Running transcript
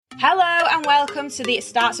Hello and welcome to the It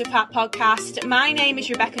Starts With Pat podcast. My name is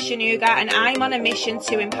Rebecca Shanuga and I'm on a mission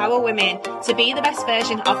to empower women to be the best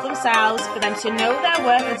version of themselves, for them to know their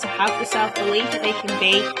worth and to have the self-belief that they can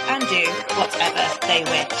be and do whatever they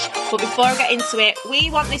wish. But before I get into it,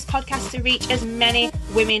 we want this podcast to reach as many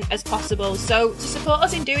women as possible. So to support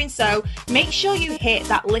us in doing so, make sure you hit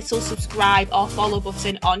that little subscribe or follow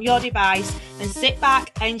button on your device and sit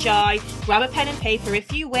back, enjoy, grab a pen and paper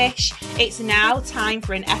if you wish. It's now time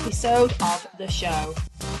for an episode of the show.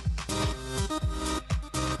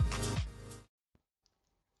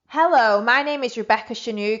 Hello, my name is Rebecca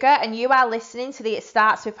Shanuga and you are listening to the It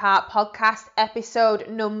Starts With Heart podcast, episode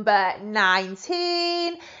number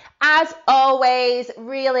 19. As always,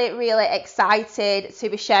 really excited to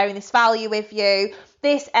be sharing this value with you.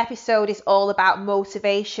 This episode is all about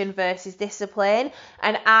motivation versus discipline,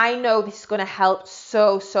 and I know this is going to help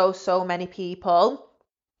so many people.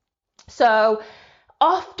 So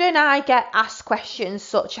often I get asked questions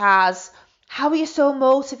such as, how are you so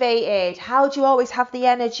motivated? How do you always have the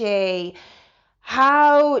energy?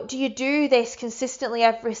 How do you do this consistently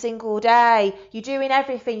every single day? You're doing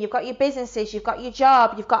everything. You've got your businesses, you've got your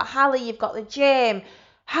job, you've got Hallie, you've got the gym.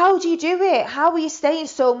 How do you do it? How are you staying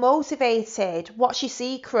so motivated? What's your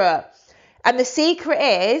secret? And the secret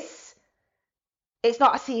is, it's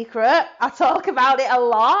not a secret. I talk about it a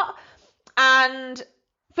lot. And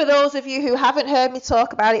for those of you who haven't heard me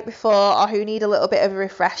talk about it before or who need a little bit of a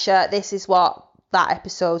refresher, this is what that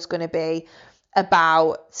episode's going to be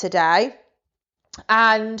about today.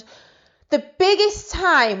 And the biggest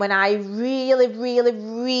time when I really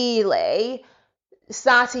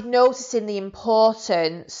started noticing the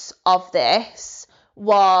importance of this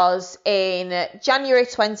was in January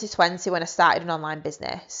 2020 when I started an online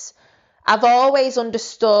business. I've always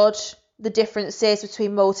understood the differences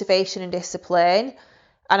between motivation and discipline,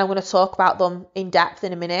 and I'm going to talk about them in depth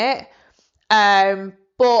in a minute.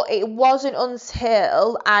 But it wasn't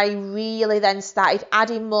until I really then started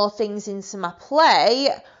adding more things into my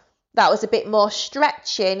plate that was a bit more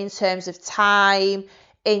stretching in terms of time,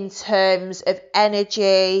 in terms of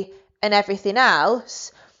energy and everything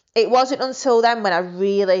else. It wasn't until then when I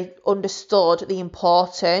really understood the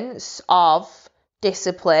importance of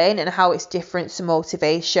discipline and how it's different to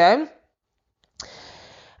motivation.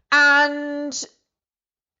 And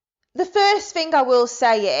the first thing I will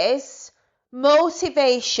say is,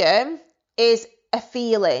 motivation is a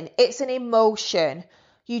feeling. It's an emotion.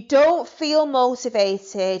 You don't feel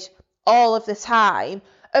motivated all of the time.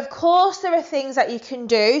 Of course, there are things that you can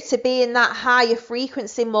do to be in that higher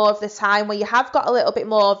frequency more of the time where you have got a little bit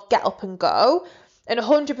more of get up and go. And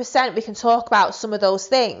 100% we can talk about some of those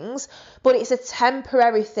things, but it's a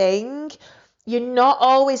temporary thing. You're not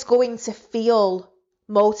always going to feel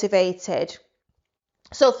motivated.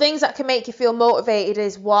 So things that can make you feel motivated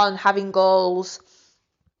is 1, having goals,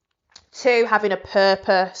 2, having a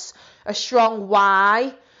purpose, a strong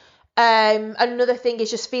why. Another thing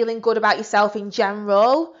is just feeling good about yourself in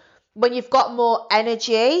general. When you've got more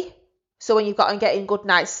energy, so when you've got getting good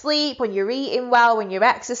night's sleep, when you're eating well, when you're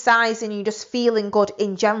exercising, you're just feeling good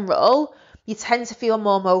in general, you tend to feel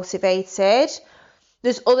more motivated.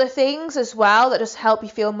 There's other things as well that just help you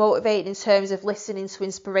feel motivated in terms of listening to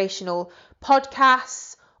inspirational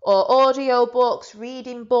podcasts or audio books,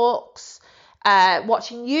 reading books,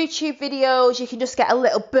 watching YouTube videos. You can just get a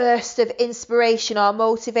little burst of inspiration or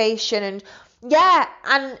motivation. And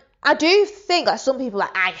I do think that some people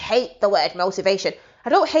I hate the word motivation. I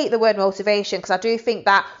don't hate the word motivation, because I do think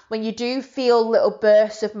that when you do feel little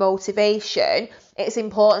bursts of motivation, it's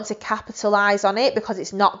important to capitalize on it, because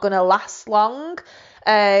it's not going to last long,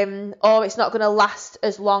 or it's not going to last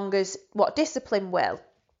as long as what discipline will.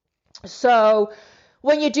 So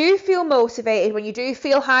when you do feel motivated, when you do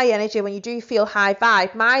feel high energy, when you do feel high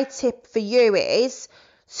vibe, my tip for you is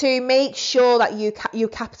to make sure that you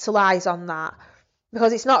capitalize on that,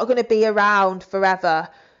 because it's not going to be around forever.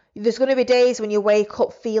 There's going to be days when you wake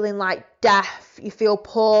up feeling like death, you feel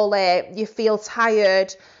poorly, you feel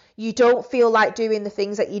tired, you don't feel like doing the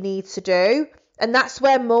things that you need to do. And that's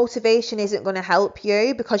where motivation isn't going to help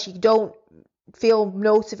you, because you don't feel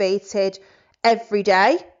motivated every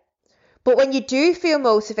day. But when you do feel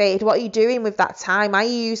motivated, what are you doing with that time? Are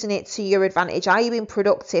you using it to your advantage? Are you being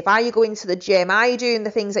productive? Are you going to the gym? Are you doing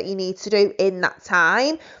the things that you need to do in that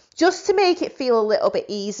time, just to make it feel a little bit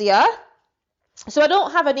easier? So I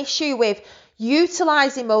don't have an issue with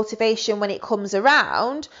utilising motivation when it comes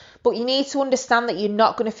around, but you need to understand that you're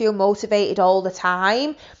not going to feel motivated all the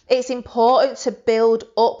time. It's important to build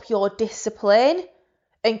up your discipline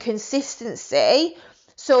and consistency,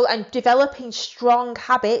 and developing strong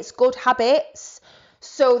habits, good habits,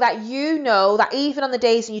 so that you know that even on the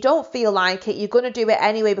days when you don't feel like it, you're going to do it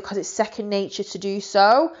anyway because it's second nature to do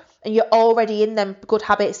so. And you're already in them good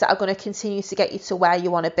habits that are going to continue to get you to where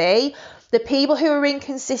you want to be. The people who are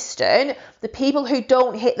inconsistent, the people who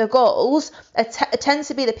don't hit the goals, tend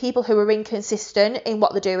to be the people who are inconsistent in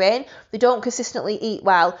what they're doing. They don't consistently eat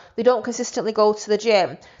well. They don't consistently go to the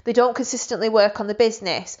gym. They don't consistently work on the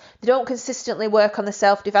business. They don't consistently work on the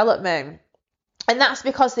self-development. And that's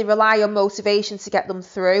because they rely on motivation to get them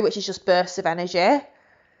through, which is just bursts of energy. And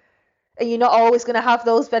you're not always going to have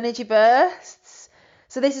those energy bursts.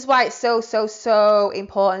 So this is why it's so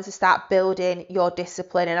important to start building your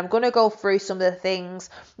discipline. And I'm going to go through some of the things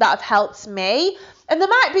that have helped me. And there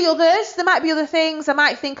might be others. There might be other things. I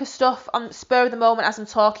might think of stuff on spur of the moment as I'm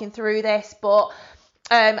talking through this. But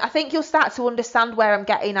I think you'll start to understand where I'm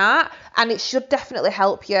getting at. And it should definitely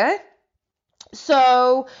help you.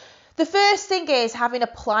 So the first thing is having a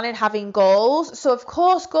plan and having goals. So of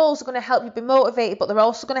course, goals are going to help you be motivated, but they're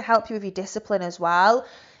also going to help you with your discipline as well.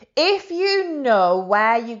 If you know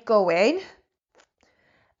where you're going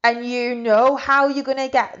and you know how you're going to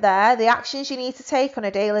get there, the actions you need to take on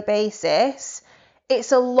a daily basis,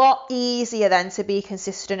 it's a lot easier then to be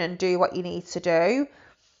consistent and do what you need to do.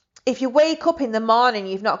 If you wake up in the morning,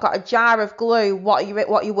 you've not got a jar of glue, what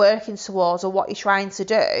you're working towards or what you're trying to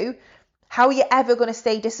do, how are you ever going to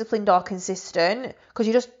stay disciplined or consistent? Because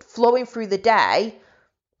you're just flowing through the day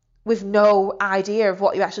with no idea of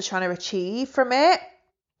what you're actually trying to achieve from it.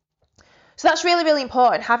 So that's really, really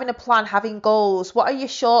important, having a plan, having goals. What are your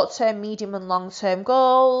short-term, medium and long-term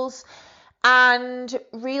goals? And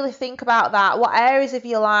really think about that. What areas of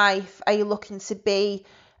your life are you looking to be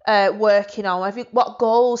working on? What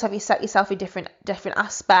goals have you set yourself in different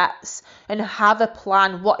aspects? And have a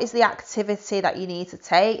plan. What is the activity that you need to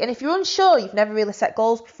take? And if you're unsure, you've never really set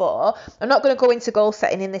goals before, I'm not going to go into goal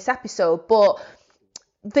setting in this episode, but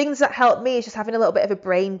things that help me is just having a little bit of a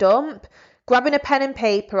brain dump, grabbing a pen and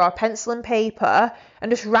paper or pencil and paper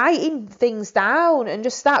and just writing things down and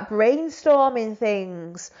just start brainstorming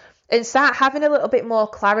things and start having a little bit more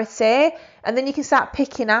clarity. And then you can start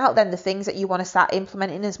picking out then the things that you want to start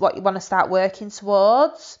implementing as what you want to start working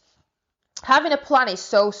towards. Having a plan is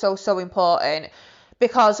so important,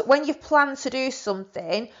 because when you've planned to do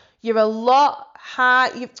something, you're a lot high.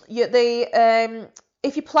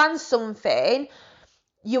 If you plan something,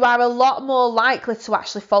 you are a lot more likely to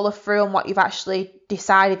actually follow through on what you've actually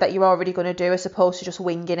decided that you're already going to do, as opposed to just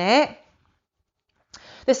winging it.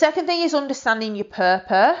 The second thing is understanding your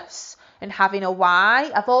purpose and having a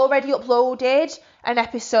why. I've already uploaded an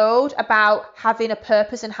episode about having a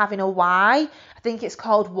purpose and having a why. I think it's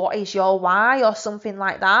called What Is Your Why or something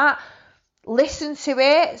like that. Listen to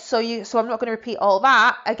it. So I'm not going to repeat all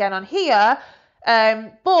that again on here.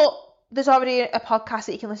 But there's already a podcast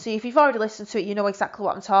that you can listen to. If you've already listened to it, you know exactly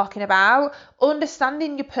what I'm talking about.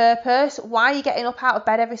 Understanding your purpose. Why are you getting up out of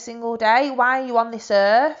bed every single day? Why are you on this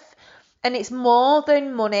earth? And it's more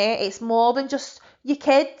than money. It's more than just your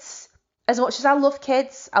kids. As much as I love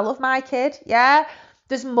kids, I love my kid, yeah?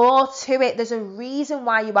 There's more to it. There's a reason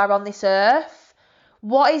why you are on this earth.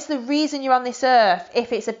 What is the reason you're on this earth?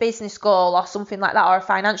 If it's a business goal or something like that, or a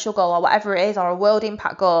financial goal or whatever it is, or a world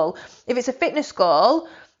impact goal. If it's a fitness goal,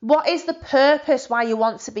 what is the purpose why you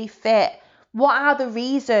want to be fit? What are the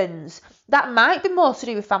reasons? That might be more to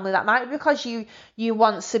do with family. That might be because you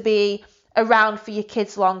want to be around for your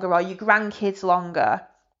kids longer or your grandkids longer.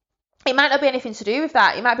 It might not be anything to do with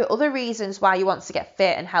that. It might be other reasons why you want to get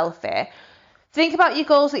fit and healthy. Think about your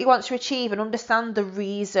goals that you want to achieve and understand the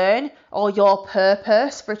reason or your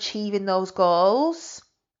purpose for achieving those goals.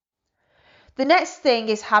 The next thing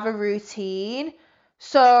is have a routine.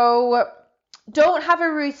 So don't have a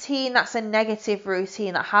routine that's a negative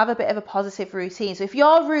routine. Have a bit of a positive routine. So if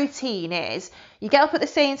your routine is you get up at the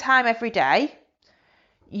same time every day,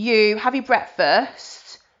 you have your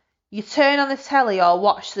breakfast, you turn on the telly or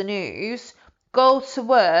watch the news, go to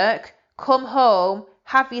work, come home,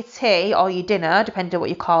 have your tea or your dinner, depending on what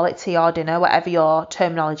you call it, tea or dinner, whatever your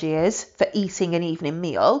terminology is for eating an evening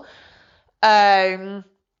meal. And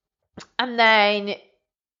then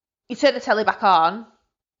you turn the telly back on,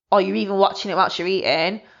 or you're even watching it whilst you're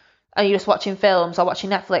eating, and you're just watching films or watching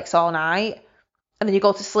Netflix all night, and then you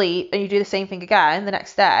go to sleep and you do the same thing again the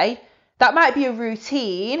next day. That might be a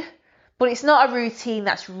routine, but it's not a routine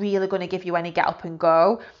that's really going to give you any get up and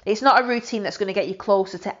go. It's not a routine that's going to get you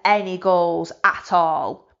closer to any goals at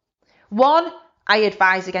all. One, I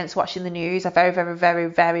advise against watching the news. I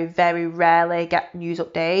very rarely get news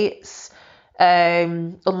updates,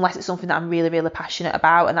 unless it's something that I'm really, really passionate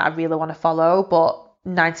about and that I really want to follow. But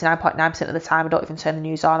 99.9% of the time I don't even turn the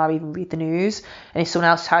news on or even read the news. And if someone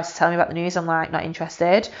else tries to tell me about the news, I'm like, not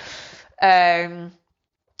interested.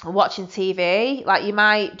 Watching TV, like you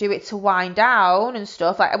might do it to wind down and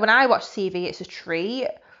stuff. Like when I watch TV, it's a treat.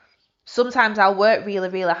 Sometimes I'll work really,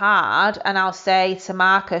 really hard and I'll say to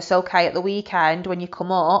Marcus, okay, at the weekend when you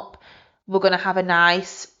come up, we're going to have a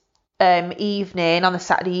nice evening on the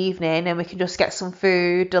Saturday evening and we can just get some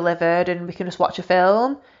food delivered and we can just watch a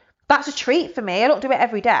film. That's a treat for me. I don't do it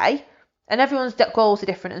every day. And everyone's goals are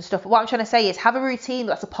different and stuff. But what I'm trying to say is have a routine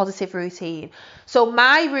that's a positive routine. So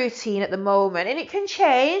my routine at the moment, and it can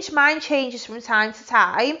change, mine changes from time to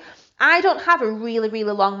time. I don't have a really,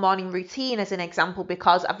 really long morning routine as an example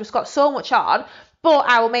because I've just got so much on. But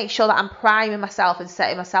I will make sure that I'm priming myself and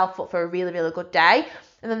setting myself up for a really, really good day.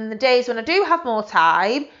 And then the days when I do have more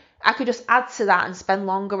time, I could just add to that and spend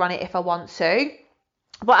longer on it if I want to.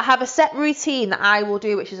 But I have a set routine that I will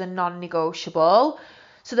do, which is a non-negotiable.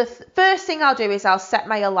 So the first thing I'll do is I'll set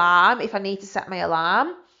my alarm if I need to set my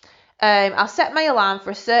alarm. I'll set my alarm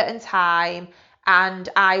for a certain time and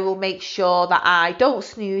I will make sure that I don't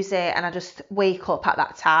snooze it and I just wake up at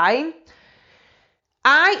that time.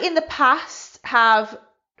 I, in the past, have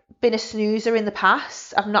been a snoozer in the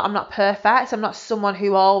past. I'm not perfect. I'm not someone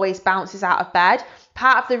who always bounces out of bed.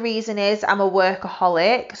 Part of the reason is I'm a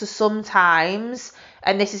workaholic. So sometimes,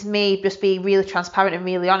 and this is me just being really transparent and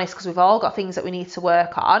really honest because we've all got things that we need to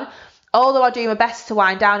work on. Although I do my best to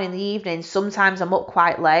wind down in the evening, sometimes I'm up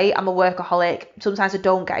quite late. I'm a workaholic. Sometimes I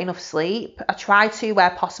don't get enough sleep. I try to where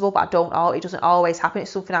possible, but it doesn't always happen.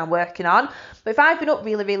 It's something I'm working on. But if I've been up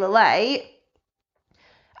really, really late,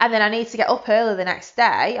 and then I need to get up early the next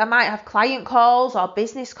day, I might have client calls or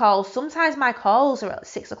business calls. Sometimes my calls are at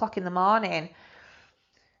 6 o'clock in the morning.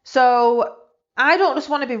 So I don't just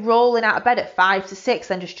want to be rolling out of bed at 5 to 6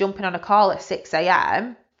 and just jumping on a call at 6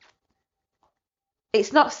 a.m.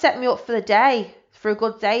 It's not set me up for the day, for a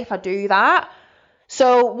good day if I do that.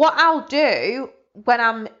 So what I'll do when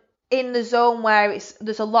I'm in the zone where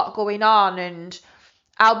there's a lot going on, and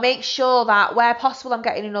I'll make sure that where possible I'm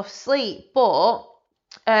getting enough sleep, but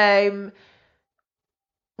where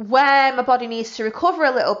my body needs to recover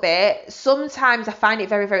a little bit, sometimes I find it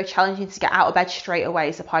very, very challenging to get out of bed straight away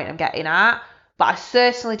is the point I'm getting at. But I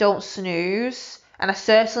certainly don't snooze, and I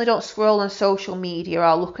certainly don't scroll on social media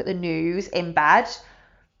or look at the news in bed.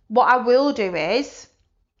 What I will do is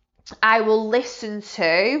I will listen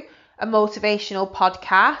to a motivational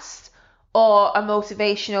podcast or a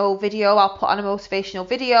motivational video. I'll put on a motivational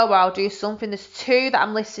video where I'll do something. There's two that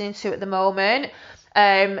I'm listening to at the moment.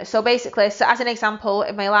 So as an example,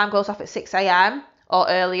 if my alarm goes off at 6 a.m. or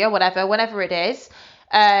earlier, whenever it is,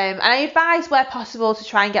 and I advise where possible to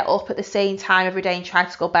try and get up at the same time every day and try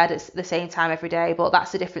to go to bed at the same time every day, but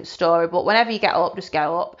that's a different story. But whenever you get up, just get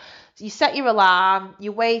up. So you set your alarm,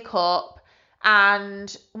 you wake up,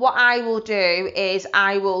 and what I will do is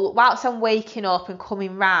whilst I'm waking up and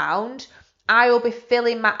coming round, I will be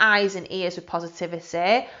filling my eyes and ears with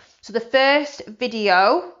positivity. So the first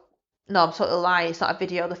video, no, I'm totally lying, it's not a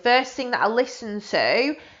video. The first thing that I listen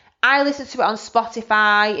to it on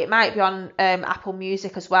Spotify. It might be on Apple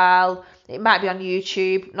Music as well. It might be on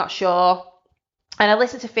YouTube, not sure. And I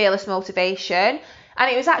listen to Fearless Motivation.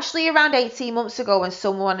 And it was actually around 18 months ago when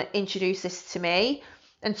someone introduced this to me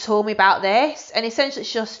and told me about this. And essentially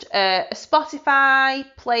it's just a Spotify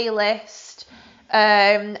playlist.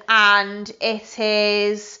 And it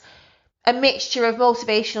is a mixture of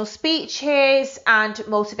motivational speeches and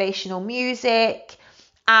motivational music,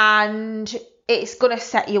 and it's going to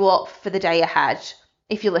set you up for the day ahead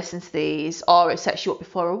if you listen to these, or it sets you up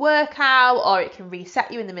before a workout, or it can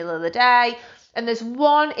reset you in the middle of the day. And there's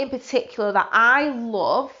one in particular that I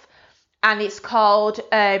love, and it's called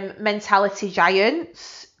Mentality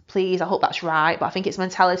Giants. Please, I hope that's right, but I think it's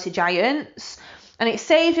Mentality Giants. And it's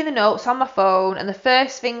saved in the notes on my phone, and the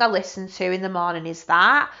first thing I listen to in the morning is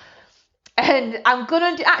that. And I'm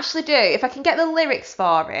going to actually do, if I can get the lyrics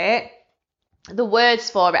for it, the words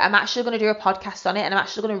for it, I'm actually going to do a podcast on it, and I'm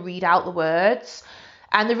actually going to read out the words.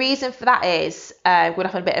 And the reason for that is, going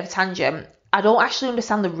off on a bit of a tangent, I don't actually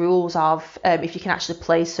understand the rules of if you can actually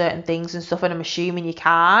play certain things and stuff, and I'm assuming you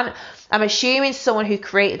can't. I'm assuming someone who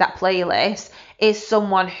created that playlist is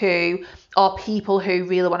someone who, or people who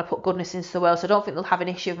really want to put goodness into the world. So I don't think they'll have an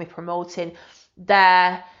issue with me promoting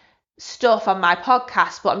their stuff on my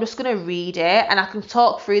podcast, but I'm just going to read it, and I can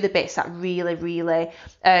talk through the bits that really, really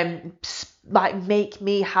make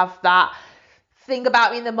me have that thing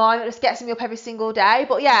about me in the morning that just gets me up every single day.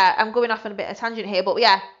 But yeah, I'm going off on a bit of a tangent here, but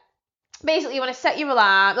yeah, basically you want to set your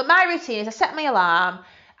alarm. My routine is I set my alarm,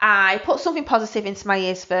 I put something positive into my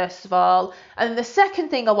ears first of all, and the second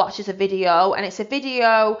thing I watch is a video, and it's a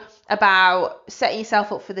video about setting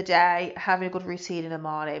yourself up for the day, having a good routine in the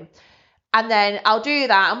morning. And then I'll do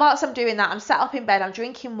that, and whilst I'm doing that, I'm sat up in bed, I'm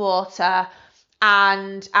drinking water,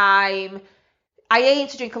 and I aim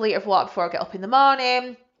to drink a litre of water before I get up in the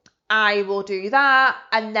morning. I will do that,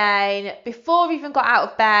 and then before I've even got out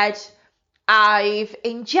of bed, I've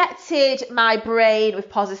injected my brain with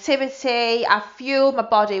positivity, I've fueled my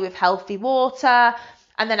body with healthy water,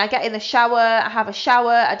 and then I get in the shower, I have a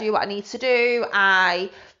shower, I do what I need to do, I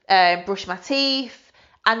brush my teeth,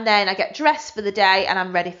 and then I get dressed for the day and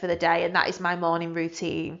I'm ready for the day, and that is my morning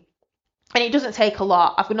routine. And it doesn't take a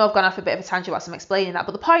lot. I know I've gone off a bit of a tangent whilst I'm explaining that,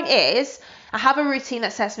 but the point is, I have a routine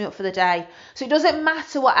that sets me up for the day. So it doesn't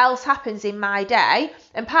matter what else happens in my day.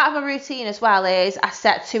 And part of my routine as well is I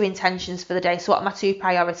set 2 intentions for the day. So what are my 2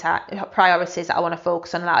 priorities that I want to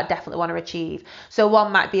focus on and that I definitely want to achieve? So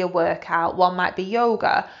one might be a workout, one might be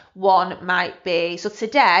yoga, one might be... So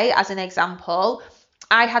today, as an example,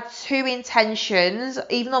 I had 2 intentions,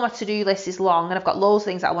 even though my to-do list is long and I've got loads of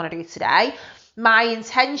things that I want to do today. My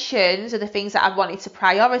intentions are the things that I wanted to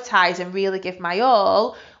prioritise and really give my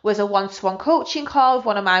all was a one-to-one coaching call with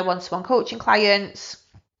one of my one-to-one coaching clients.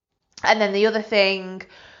 And then the other thing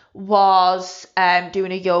was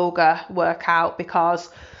doing a yoga workout, because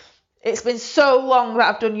it's been so long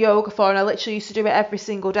that I've done yoga for, and I literally used to do it every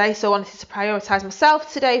single day. So I wanted to prioritise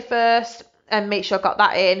myself today first and make sure I got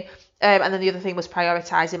that in. And then the other thing was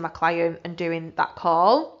prioritising my client and doing that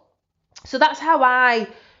call. So that's how I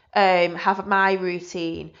have my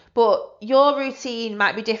routine, but your routine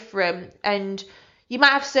might be different, and you might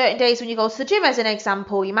have certain days when you go to the gym, as an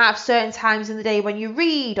example. You might have certain times in the day when you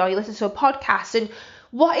read or you listen to a podcast. And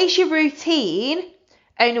what is your routine,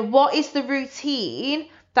 and what is the routine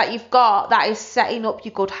that you've got that is setting up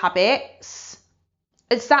your good habits?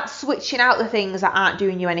 And start switching out the things that aren't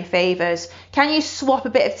doing you any favours. Can you swap a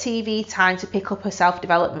bit of TV time to pick up a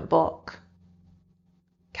self-development book?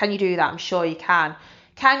 Can you do that? I'm sure you can.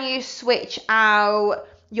 Can you switch out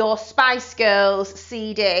your Spice Girls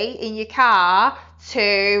CD in your car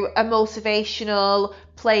to a motivational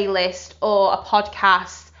playlist or a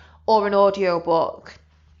podcast or an audiobook?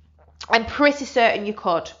 I'm pretty certain you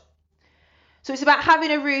could. So it's about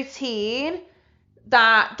having a routine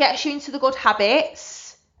that gets you into the good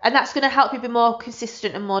habits, and that's going to help you be more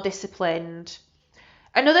consistent and more disciplined.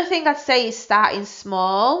 Another thing I'd say is starting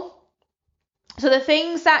small. So the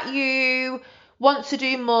things that you want to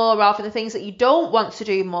do more of and the things that you don't want to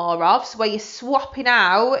do more of, so where you're swapping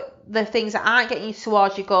out the things that aren't getting you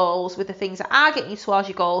towards your goals with the things that are getting you towards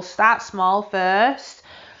your goals. Start small first.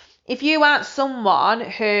 If you aren't someone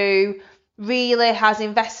who really has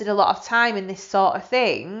invested a lot of time in this sort of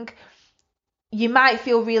thing, you might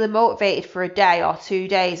feel really motivated for a day or 2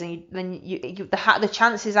 days, and the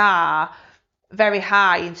chances are very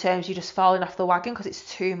high in terms of you just falling off the wagon because it's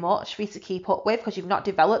too much for you to keep up with, because you've not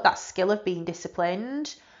developed that skill of being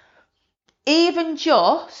disciplined. Even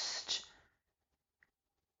just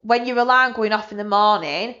when your alarm going off in the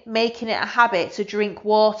morning, making it a habit to drink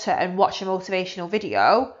water and watch a motivational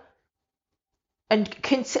video, and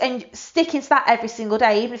sticking to that every single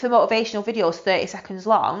day, even if the motivational video is 30 seconds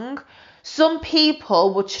long. Some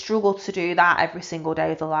people would struggle to do that every single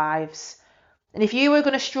day of their lives. And if you were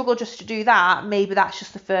going to struggle just to do that, maybe that's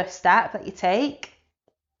just the first step that you take.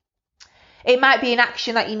 It might be an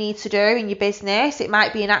action that you need to do in your business. It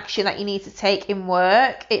might be an action that you need to take in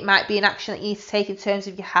work. It might be an action that you need to take in terms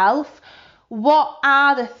of your health. What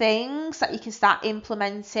are the things that you can start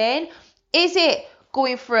implementing? Is it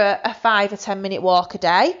going for a 5 or 10 minute walk a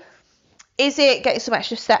day? Is it getting some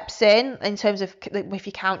extra steps in terms of if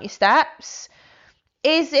you count your steps?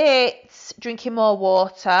 Is it drinking more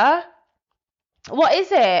water? What is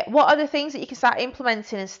it? What are the things that you can start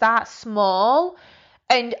implementing, and start small?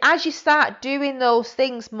 And as you start doing those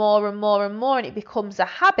things more and more and more, and it becomes a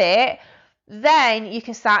habit, then you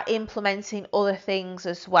can start implementing other things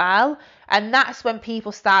as well. And that's when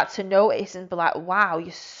people start to notice and be like, wow,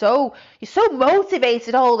 you're so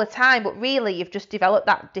motivated all the time, but really you've just developed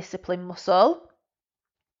that discipline muscle.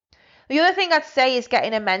 The other thing I'd say is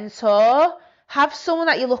getting a mentor. Have someone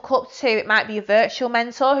that you look up to. It might be a virtual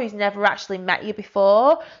mentor who's never actually met you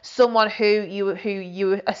before, someone who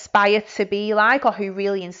you aspire to be like, or who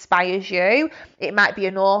really inspires you. It might be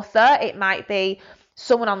an author, it might be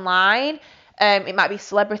someone online, it might be a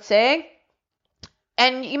celebrity.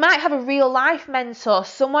 And you might have a real life mentor,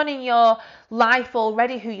 someone in your life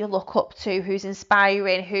already who you look up to, who's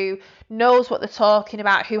inspiring, who knows what they're talking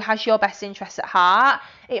about, who has your best interests at heart.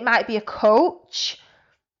 It might be a coach.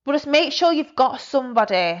 But just make sure you've got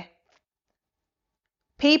somebody.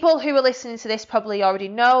 People who are listening to this probably already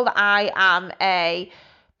know that I am a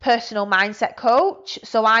personal mindset coach.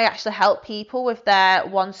 So I actually help people with their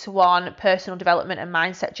one-to-one personal development and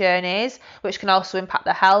mindset journeys, which can also impact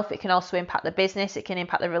their health. It can also impact their business. It can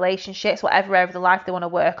impact their relationships, whatever area of their life they want to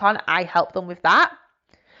work on. I help them with that.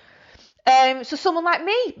 So someone like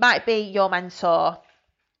me might be your mentor.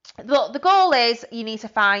 The goal is you need to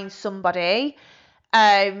find somebody.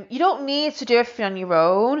 You don't need to do everything on your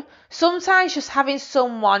own. Sometimes just having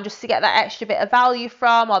someone just to get that extra bit of value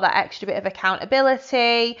from, or that extra bit of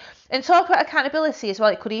accountability. And talk about accountability as well.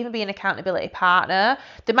 It could even be an accountability partner.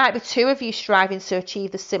 There might be two of you striving to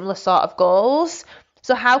achieve the similar sort of goals.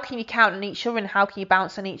 So how can you count on each other and how can you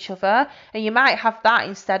bounce on each other? And you might have that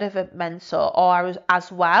instead of a mentor or as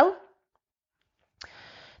well.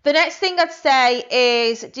 The next thing I'd say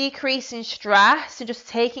is decreasing stress and just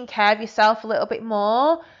taking care of yourself a little bit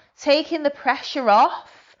more, taking the pressure off.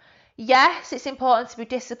 Yes, it's important to be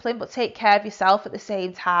disciplined, but take care of yourself at the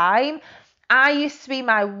same time. I used to be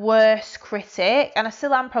my worst critic, and I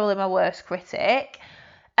still am probably my worst critic.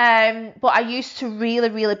 But I used to really,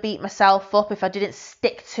 really beat myself up if I didn't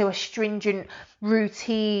stick to a stringent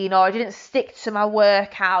routine, or I didn't stick to my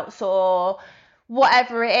workouts, or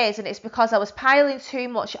whatever it is. And it's because I was piling too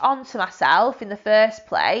much onto myself in the first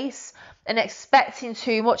place and expecting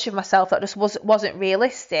too much of myself that just wasn't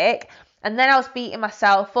realistic. And then I was beating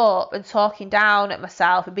myself up and talking down at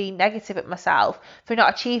myself and being negative at myself for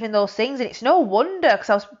not achieving those things. And it's no wonder, because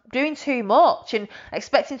I was doing too much and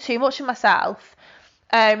expecting too much of myself.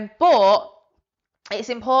 But it's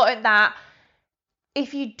important that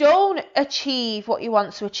if you don't achieve what you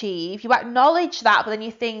want to achieve, you acknowledge that, but then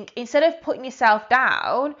you think, instead of putting yourself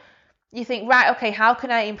down, you think, right, okay, how can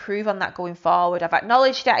I improve on that going forward? I've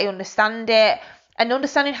acknowledged it, I understand it, and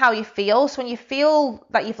understanding how you feel. So when you feel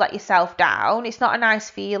that you've let yourself down, it's not a nice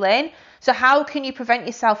feeling. So how can you prevent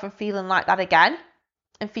yourself from feeling like that again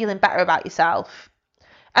and feeling better about yourself?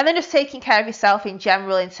 And then just taking care of yourself in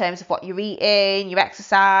general in terms of what you're eating, your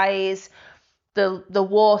exercise, the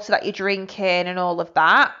water that you're drinking and all of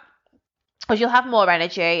that, because you'll have more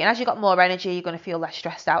energy, and as you've got more energy you're going to feel less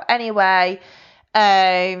stressed out anyway.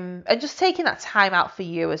 And just taking that time out for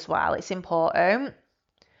you as well, it's important.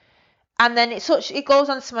 And then it goes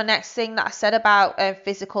on to my next thing that I said about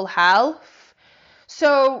physical health.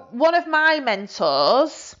 So one of my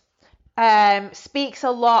mentors speaks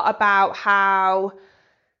a lot about how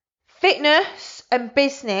fitness and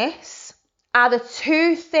business are the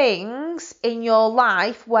two things in your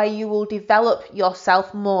life where you will develop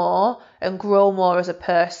yourself more and grow more as a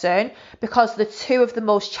person, because they're two of the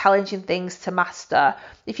most challenging things to master.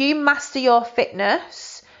 If you master your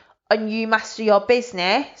fitness and you master your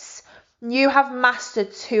business, you have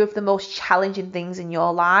mastered two of the most challenging things in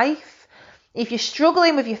your life. If you're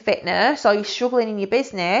struggling with your fitness or you're struggling in your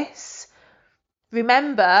business,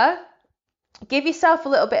 remember, give yourself a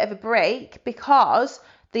little bit of a break, because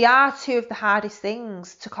they are two of the hardest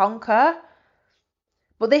things to conquer.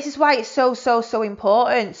 But this is why it's so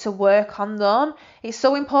important to work on them. It's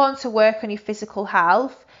so important to work on your physical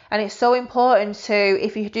health. And it's so important to,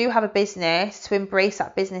 if you do have a business, to embrace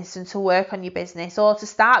that business and to work on your business, or to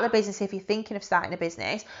start the business if you're thinking of starting a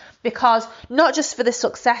business. Because not just for the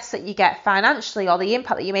success that you get financially or the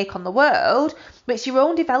impact that you make on the world, but it's your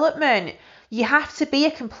own development. You have to be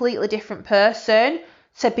a completely different person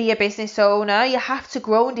to be a business owner. You have to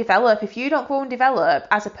grow and develop. If you don't grow and develop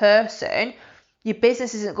as a person, your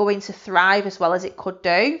business isn't going to thrive as well as it could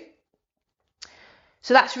do.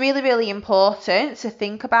 So that's really, really important to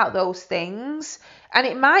think about those things. And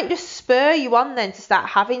it might just spur you on then to start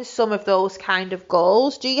having some of those kind of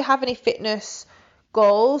goals. Do you have any fitness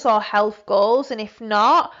goals or health goals? And if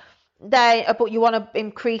not, then but you want to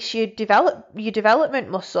increase your development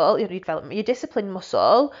muscle, your discipline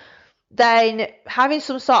muscle, then having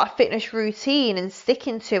some sort of fitness routine and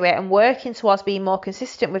sticking to it and working towards being more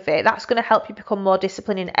consistent with it, that's going to help you become more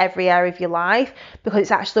disciplined in every area of your life, because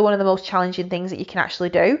it's actually one of the most challenging things that you can actually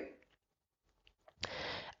do.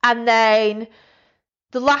 And then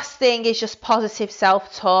the last thing is just positive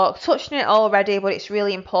self-talk. Touched on it already, but it's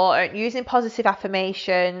really important. Using positive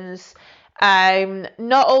affirmations.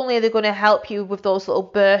 Not only are they going to help you with those little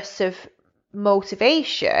bursts of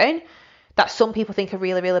motivation that some people think are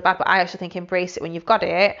really, really bad, but I actually think embrace it when you've got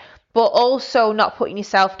it. But also not putting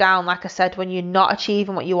yourself down, like I said, when you're not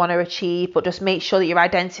achieving what you want to achieve, but just make sure that you're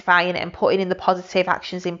identifying it and putting in the positive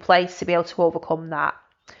actions in place to be able to overcome that.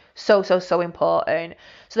 So important.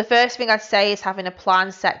 So the first thing I'd say is having a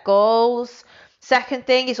plan, set goals. Second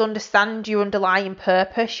thing is understand your underlying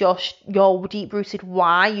purpose, your deep-rooted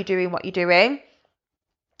why you're doing what you're doing.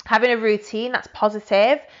 Having a routine that's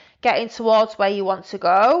positive, getting towards where you want to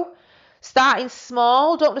go. Starting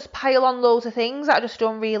small, don't just pile on loads of things that are just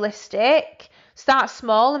unrealistic. Start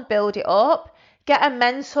small and build it up. Get a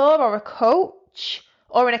mentor or a coach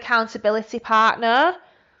or an accountability partner.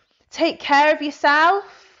 Take care of yourself.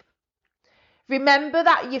 Remember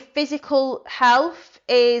that your physical health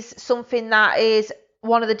is something that is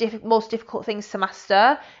one of the most difficult things to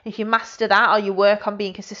master. If you master that, or you work on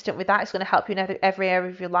being consistent with that, it's going to help you in every area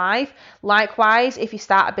of your life. Likewise, if you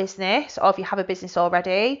start a business or if you have a business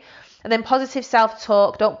already. And then positive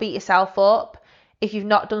self-talk. Don't beat yourself up if you've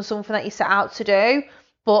not done something that you set out to do,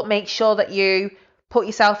 but make sure that you put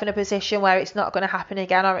yourself in a position where it's not going to happen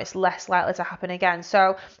again, or it's less likely to happen again.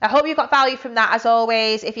 So I hope you got value from that. As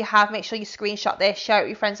always, if you have, make sure you screenshot this, share it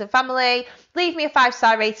with your friends and family, leave me a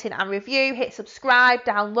 5-star rating and review, hit subscribe,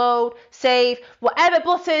 download, save, whatever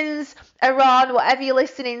buttons are on, whatever you're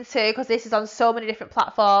listening to, because this is on so many different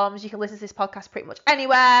platforms. You can listen to this podcast pretty much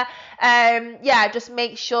anywhere. Just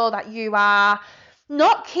make sure that you are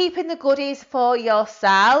not keeping the goodies for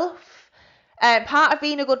yourself. Part of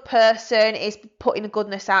being a good person is putting the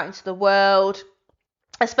goodness out into the world.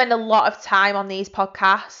 I spend a lot of time on these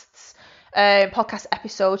podcast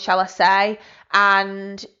episodes, shall I say,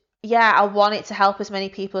 and I want it to help as many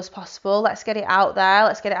people as possible. Let's get it out there.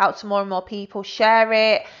 Let's get it out to more and more people. Share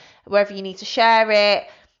it wherever you need to share it.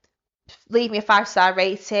 Leave me a 5-star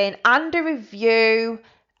rating and a review.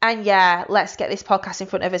 And let's get this podcast in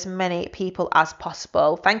front of as many people as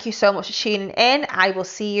possible. Thank you so much for tuning in. I will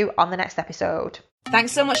see you on the next episode.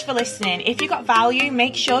 Thanks so much for listening. If you got value,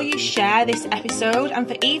 make sure you share this episode. And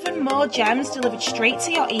for even more gems delivered straight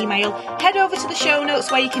to your email, head over to the show notes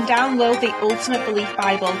where you can download the Ultimate Belief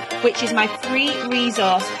Bible, which is my free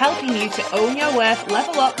resource helping you to own your worth,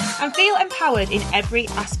 level up, and feel empowered in every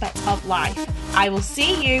aspect of life. I will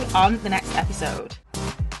see you on the next episode.